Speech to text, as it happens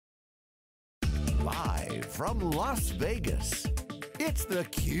Live from Las Vegas, it's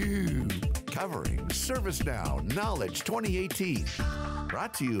theCUBE, covering ServiceNow Knowledge 2018.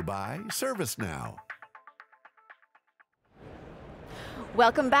 Brought to you by ServiceNow.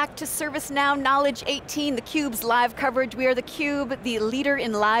 Welcome back to ServiceNow Knowledge 18, theCUBE's live coverage. We are theCUBE, the leader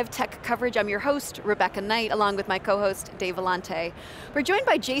in live tech coverage. I'm your host, Rebecca Knight, along with my co-host, Dave Vellante. We're joined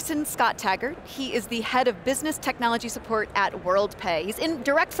by Jason Scott-Taggart. He is the head of business technology support at WorldPay. He's in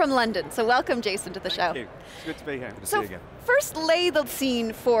direct from London, so welcome, Jason, to the show. Thank you. It's good to be here. Good to see you again. First, lay the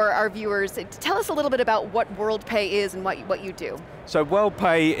scene for our viewers. Tell us a little bit about what WorldPay is and what you do. So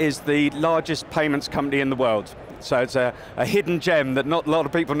WorldPay is the largest payments company in the world. So it's a hidden gem that not a lot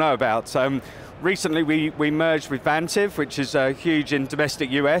of people know about. Recently we merged with Vellante, which is huge in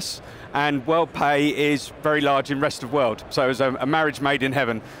domestic US, and WorldPay is very large in rest of world. So it's a marriage made in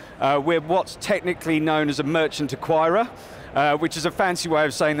heaven. We're what's technically known as a merchant acquirer, which is a fancy way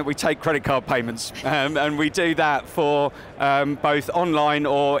of saying that we take credit card payments. And we do that for both online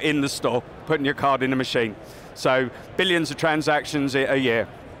or in the store, putting your card in a machine. So billions of transactions a year.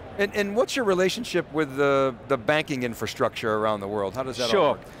 And what's your relationship with the banking infrastructure around the world? How does that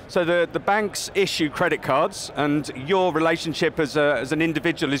all work? So the banks issue credit cards, and your relationship as an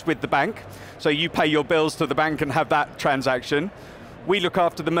individual is with the bank. So you pay your bills to the bank and have that transaction. We look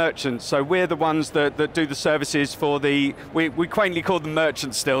after the merchants, so we're the ones that do the services for the, we quaintly call them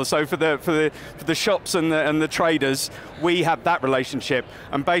merchants still, so for the shops and the traders, we have that relationship,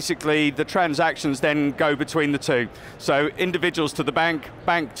 and basically the transactions then go between the two. So individuals to the bank,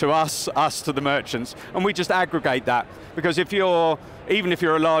 bank to us to the merchants, and we just aggregate that, because even if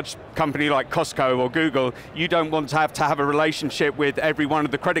you're a large company like Costco or Google, you don't want to have a relationship with every one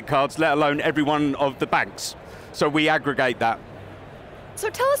of the credit cards, let alone every one of the banks. So we aggregate that. So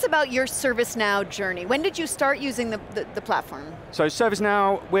tell us about your ServiceNow journey. When did you start using the platform? So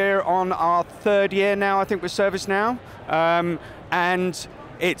ServiceNow, we're on our third year now, I think, with ServiceNow, and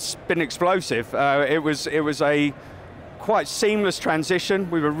it's been explosive. It was a quite seamless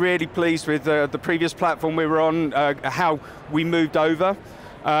transition. We were really pleased with the previous platform we were on, how we moved over.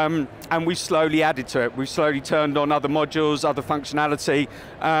 And we slowly added to it. We've slowly turned on other modules, other functionality,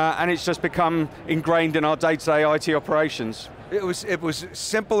 and it's just become ingrained in our day-to-day IT operations. It was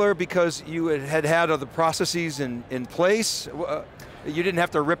simpler because you had other processes in place? You didn't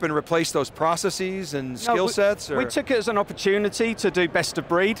have to rip and replace those processes and skill sets? We took it as an opportunity to do best of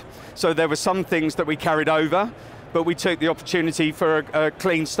breed, so there were some things that we carried over, but we took the opportunity for a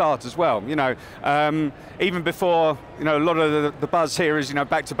clean start as well. Even before, a lot of the buzz here is,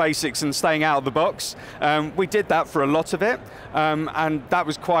 back to basics and staying out of the box. We did that for a lot of it, and that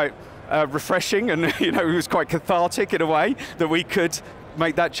was quite refreshing, and it was quite cathartic in a way that we could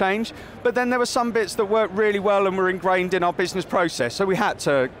make that change. But then there were some bits that worked really well and were ingrained in our business process, so we had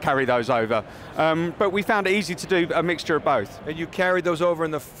to carry those over. But we found it easy to do a mixture of both. And you carried those over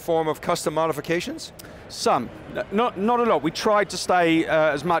in the form of custom modifications? Some, not a lot. We tried to stay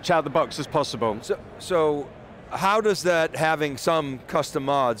as much out of the box as possible. So how does that, having some custom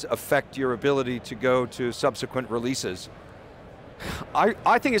mods, affect your ability to go to subsequent releases?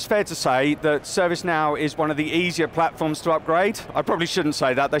 I think it's fair to say that ServiceNow is one of the easier platforms to upgrade. I probably shouldn't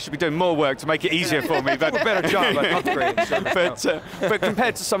say that. They should be doing more work to make it easier for me. But a better job at upgrading. but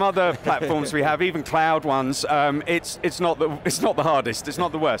compared to some other platforms we have, even cloud ones, it's not the hardest. It's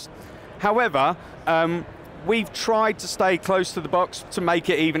not the worst. However, we've tried to stay close to the box to make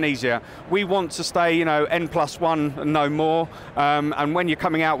it even easier. We want to stay, N+1 and no more, and when you're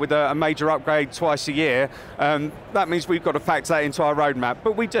coming out with a major upgrade twice a year, that means we've got to factor that into our roadmap,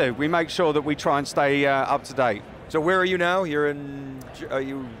 but we do. We make sure that we try and stay up to date. So where are you now? We're in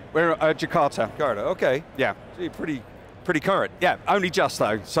Jakarta. Jakarta, okay. Yeah. So you're pretty current. Yeah, only just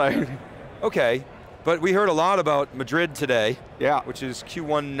though, so. Okay, but we heard a lot about Madrid today, yeah, which is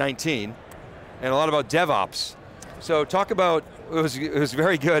Q1 19. And a lot about DevOps. So talk about, it was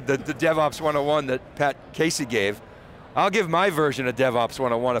very good, the DevOps 101 that Pat Casey gave. I'll give my version of DevOps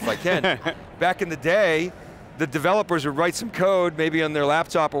 101 if I can. Back in the day, the developers would write some code, maybe on their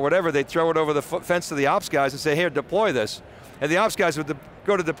laptop or whatever, they'd throw it over the fence to the ops guys and say, here, deploy this. And the ops guys would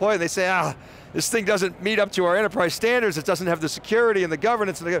go to deploy and they say, this thing doesn't meet up to our enterprise standards, it doesn't have the security and the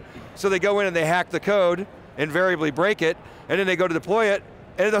governance. So they go in and they hack the code, invariably break it, and then they go to deploy it,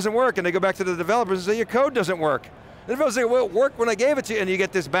 and it doesn't work, and they go back to the developers and say, your code doesn't work. The developers say, well, it worked when I gave it to you, and you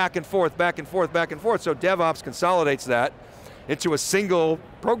get this back and forth, back and forth, back and forth. So DevOps consolidates that into a single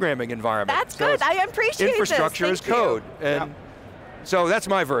programming environment. That's good, I appreciate this. Infrastructure is code, and so that's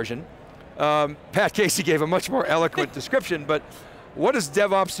my version. Pat Casey gave a much more eloquent description, but what is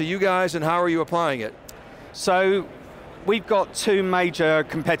DevOps to you guys, and how are you applying it? So, we've got two major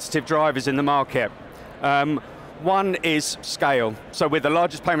competitive drivers in the market. One is scale. So we're the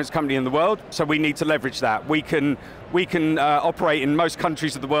largest payments company in the world, so we need to leverage that. We can operate in most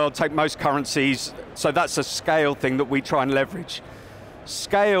countries of the world, take most currencies, so that's a scale thing that we try and leverage.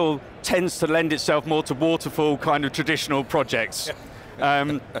 Scale tends to lend itself more to waterfall kind of traditional projects.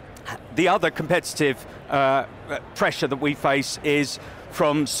 The other competitive pressure that we face is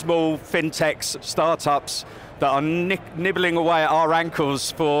from small fintechs, startups, that are nibbling away at our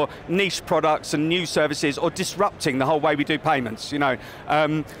ankles for niche products and new services, or disrupting the whole way we do payments. You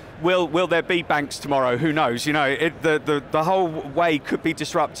know, will there be banks tomorrow? Who knows? You know, the whole way could be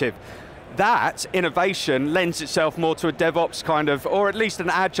disruptive. That innovation lends itself more to a DevOps kind of, or at least an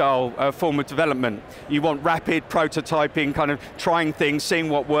agile form of development. You want rapid prototyping, kind of trying things, seeing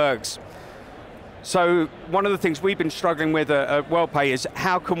what works. So one of the things we've been struggling with at WorldPay is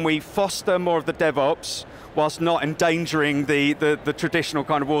how can we foster more of the DevOps whilst not endangering the traditional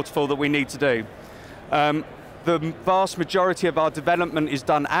kind of waterfall that we need to do. The vast majority of our development is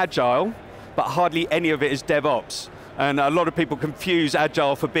done agile, but hardly any of it is DevOps. And a lot of people confuse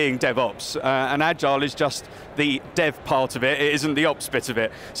agile for being DevOps. And agile is just the dev part of it, it isn't the ops bit of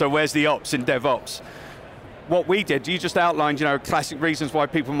it. So where's the ops in DevOps? What we did, you just outlined, you know, classic reasons why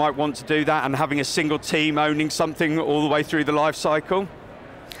people might want to do that, and having a single team owning something all the way through the life cycle.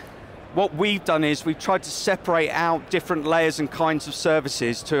 What we've done is we've tried to separate out different layers and kinds of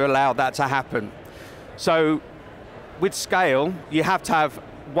services to allow that to happen. So with scale, you have to have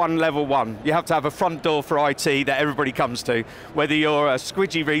level one. You have to have a front door for IT that everybody comes to. Whether you're a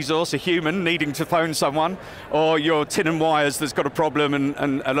squidgy resource, a human needing to phone someone, or you're tin and wires that's got a problem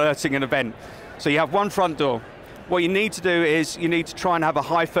and alerting an event. So you have one front door. What you need to do is you need to try and have a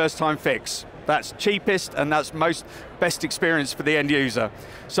high first time fix. That's cheapest and that's best experience for the end user.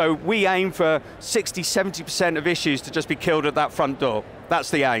 So we aim for 60–70% of issues to just be killed at that front door.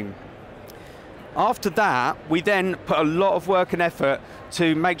 That's the aim. After that, we then put a lot of work and effort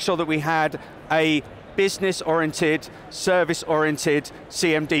to make sure that we had a business-oriented, service-oriented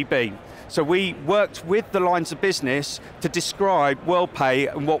CMDB. So we worked with the lines of business to describe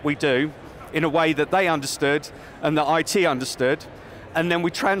WorldPay and what we do in a way that they understood and that IT understood. And then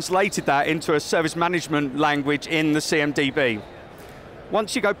we translated that into a service management language in the CMDB.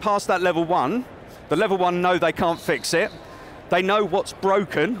 Once you go past that level one, the level one know they can't fix it. They know what's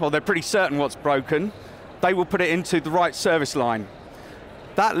broken, or they're pretty certain what's broken. They will put it into the right service line.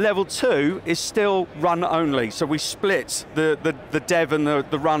 That level two is still run only, so we split the dev and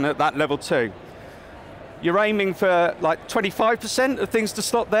the run at that level two. You're aiming for like 25% of things to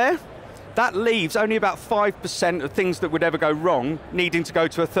stop there. That leaves only about 5% of things that would ever go wrong needing to go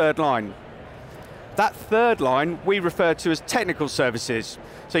to a third line. That third line we refer to as technical services.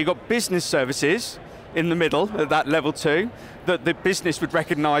 So you've got business services in the middle at that level two that the business would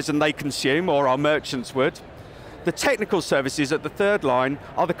recognize and they consume, or our merchants would. The technical services at the third line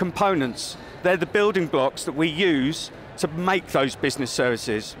are the components. They're the building blocks that we use to make those business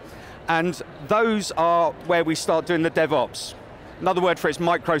services. And those are where we start doing the DevOps. Another word for it is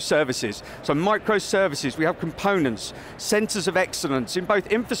microservices. So microservices, we have components, centers of excellence in both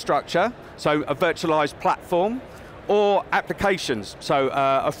infrastructure, so a virtualized platform, or applications, so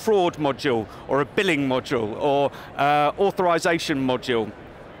a fraud module, or a billing module, or authorization module.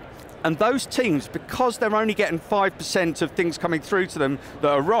 And those teams, because they're only getting 5% of things coming through to them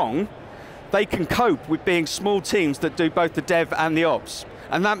that are wrong, they can cope with being small teams that do both the dev and the ops.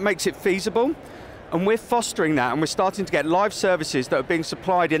 And that makes it feasible. And we're fostering that, and we're starting to get live services that are being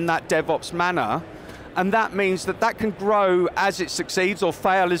supplied in that DevOps manner, and that means that that can grow as it succeeds or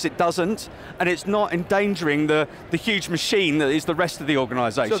fail as it doesn't, and it's not endangering the huge machine that is the rest of the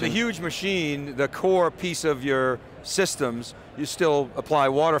organization. So the huge machine, the core piece of your systems, you still apply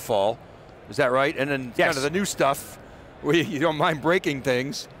waterfall, is that right? And then yes. Kind of the new stuff, where you don't mind breaking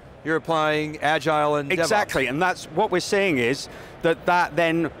things, you're applying agile and exactly, DevOps. And that's what we're seeing is that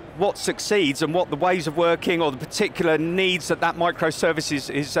then what succeeds and what the ways of working or the particular needs that microservice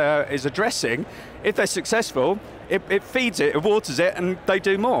is addressing, if they're successful, it feeds it, it waters it, and they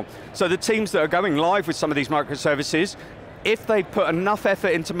do more. So the teams that are going live with some of these microservices, if they put enough effort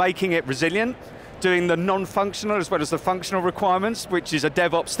into making it resilient, doing the non-functional as well as the functional requirements, which is a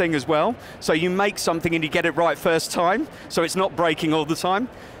DevOps thing as well, so you make something and you get it right first time, so it's not breaking all the time,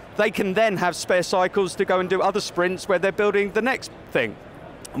 they can then have spare cycles to go and do other sprints where they're building the next thing.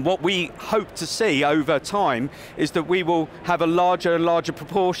 And what we hope to see over time is that we will have a larger and larger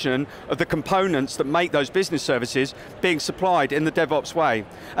proportion of the components that make those business services being supplied in the DevOps way.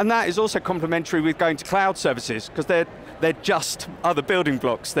 And that is also complementary with going to cloud services, because they're they're just other building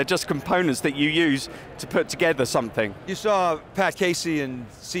blocks. They're just components that you use to put together something. You saw Pat Casey and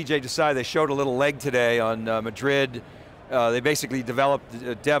CJ Desai, they showed a little leg today on Madrid. They basically developed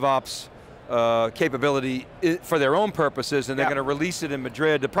DevOps capability for their own purposes, and they're going to release it in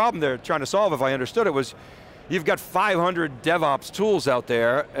Madrid. The problem they're trying to solve, if I understood it, was you've got 500 DevOps tools out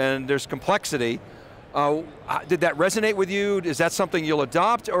there, and there's complexity. Did that resonate with you? Is that something you'll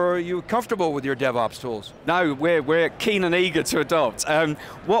adopt, or are you comfortable with your DevOps tools? No, we're keen and eager to adopt. I'm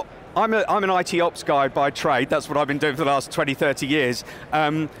an IT ops guy by trade. That's what I've been doing for the last 20, 30 years.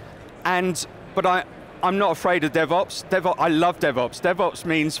 But I'm not afraid of DevOps. I love DevOps. DevOps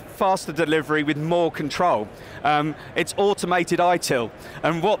means faster delivery with more control. It's automated ITIL.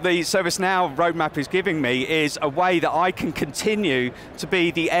 And what the ServiceNow roadmap is giving me is a way that I can continue to be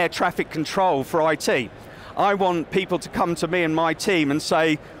the air traffic control for IT. I want people to come to me and my team and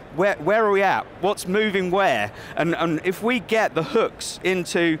say, where are we at? What's moving where? And if we get the hooks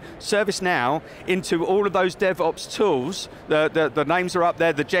into ServiceNow, into all of those DevOps tools, the names are up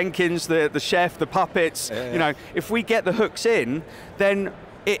there, the Jenkins, the Chef, the Puppets, you know, if we get the hooks in, then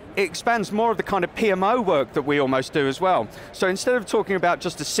it expands more of the kind of PMO work that we almost do as well. So instead of talking about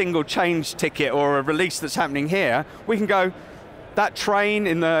just a single change ticket or a release that's happening here, we can go, that train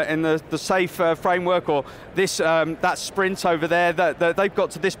in the safe framework, or this that sprint over there, that they've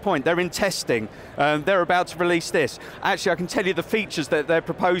got to this point, they're in testing, they're about to release this. Actually, I can tell you the features that they're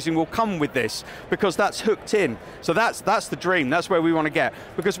proposing will come with this, because that's hooked in. So that's the dream, that's where we want to get,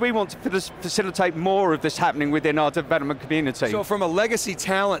 because we want to facilitate more of this happening within our development community. So from a legacy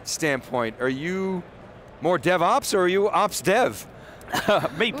talent standpoint, are you more DevOps, or are you Ops Dev?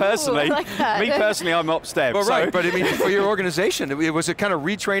 Me personally, Ooh, I like that. I'm ops dev. Well, right, so. but I mean, for your organization, was it kind of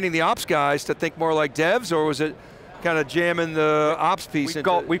retraining the ops guys to think more like devs, or was it kind of jamming the ops piece?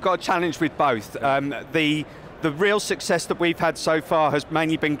 We've got a challenge with both. The real success that we've had so far has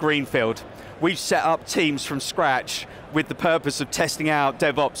mainly been greenfield. We've set up teams from scratch with the purpose of testing out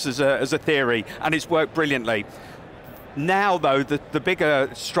DevOps as a theory, and it's worked brilliantly. Now though, the bigger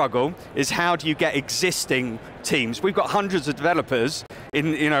struggle is how do you get existing teams? We've got hundreds of developers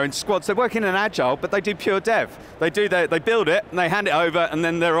in squads. They're working in Agile, but they do pure dev. They build it and they hand it over, and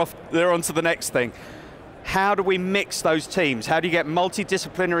then they're on to the next thing. How do we mix those teams? How do you get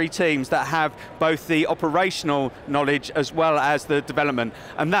multidisciplinary teams that have both the operational knowledge as well as the development?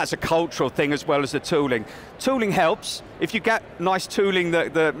 And that's a cultural thing as well as the tooling. Tooling helps. If you get nice tooling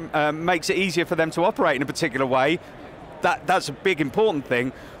that makes it easier for them to operate in a particular way, that's a big important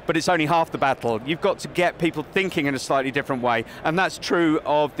thing, but it's only half the battle. You've got to get people thinking in a slightly different way, and that's true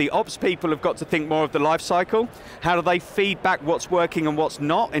of the ops people have got to think more of the life cycle. How do they feed back what's working and what's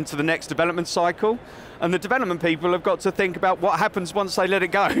not into the next development cycle? And the development people have got to think about what happens once they let it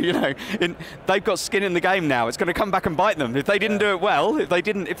go. They've got skin in the game now. It's going to come back and bite them. If they didn't do it well, if they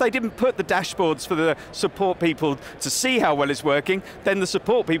didn't put the dashboards for the support people to see how well it's working, then the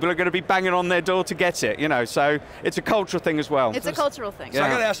support people are going to be banging on their door to get it. So it's a cultural thing as well. It's a cultural thing. So I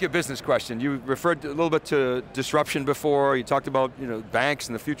got to ask you a business question. You referred a little bit to disruption before. You talked about banks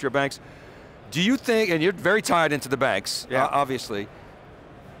and the future of banks. Do you think, and you're very tied into the banks, obviously.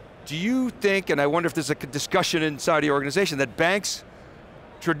 Do you think, and I wonder if there's a discussion inside the organization, that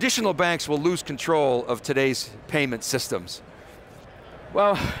traditional banks will lose control of today's payment systems?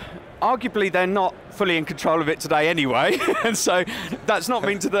 Well, arguably they're not fully in control of it today anyway, and so that's not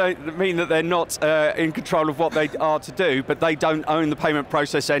mean that they're not in control of what they are to do, but they don't own the payment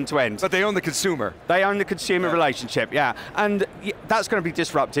process end to end. But they own the consumer. They own the consumer relationship, and that's going to be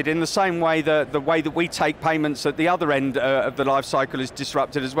disrupted in the same way that the way that we take payments at the other end of the life cycle is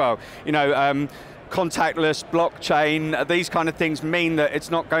disrupted as well. Contactless, blockchain, these kind of things mean that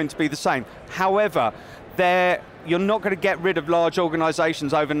it's not going to be the same. However, you're not going to get rid of large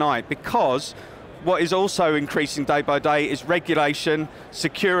organizations overnight, because what is also increasing day by day is regulation,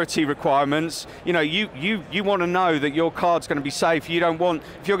 security requirements. You want to know that your card's going to be safe. If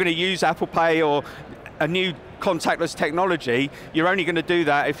you're going to use Apple Pay or a new contactless technology, you're only going to do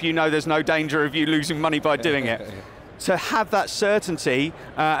that if you know there's no danger of you losing money by doing it. To have that certainty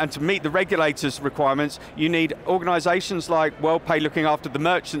and to meet the regulators' requirements, you need organizations like WorldPay looking after the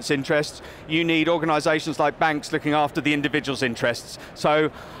merchant's interests, you need organizations like banks looking after the individual's interests. So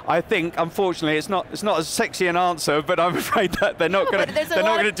I think, unfortunately, it's not as sexy an answer, but I'm afraid that they're not going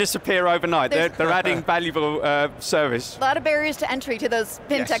to disappear overnight. They're adding valuable service. A lot of barriers to entry to those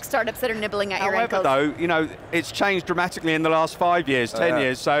fintech startups that are nibbling at your ankles. However, though, it's changed dramatically in the last 5 years, 10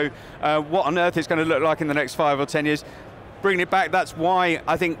 years, so what on earth is going to look like in the next 5 or 10 years? bringing it back, that's why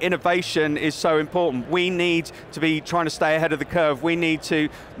I think innovation is so important. We need to be trying to stay ahead of the curve. We need to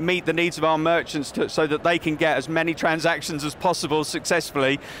meet the needs of our merchants so that they can get as many transactions as possible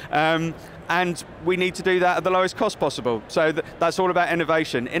successfully. And we need to do that at the lowest cost possible. So that's all about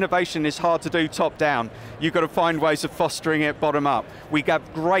innovation. Innovation is hard to do top down. You've got to find ways of fostering it bottom up. We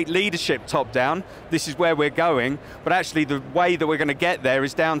have great leadership top down. This is where we're going, but actually the way that we're going to get there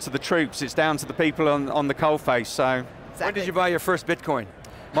is down to the troops. It's down to the people on the coalface, so. Exactly. When did you buy your first Bitcoin?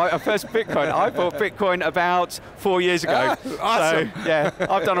 My first Bitcoin, I bought Bitcoin about 4 years ago. Awesome. So, yeah,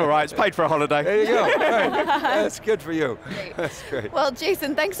 I've done all right. It's paid for a holiday. There you go. Right. That's good for you. Great. That's great. Well,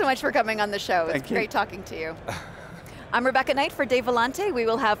 Jason, thanks so much for coming on the show. It's great talking to you. I'm Rebecca Knight for Dave Vellante. We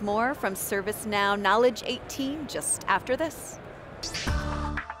will have more from ServiceNow Knowledge 18 just after this.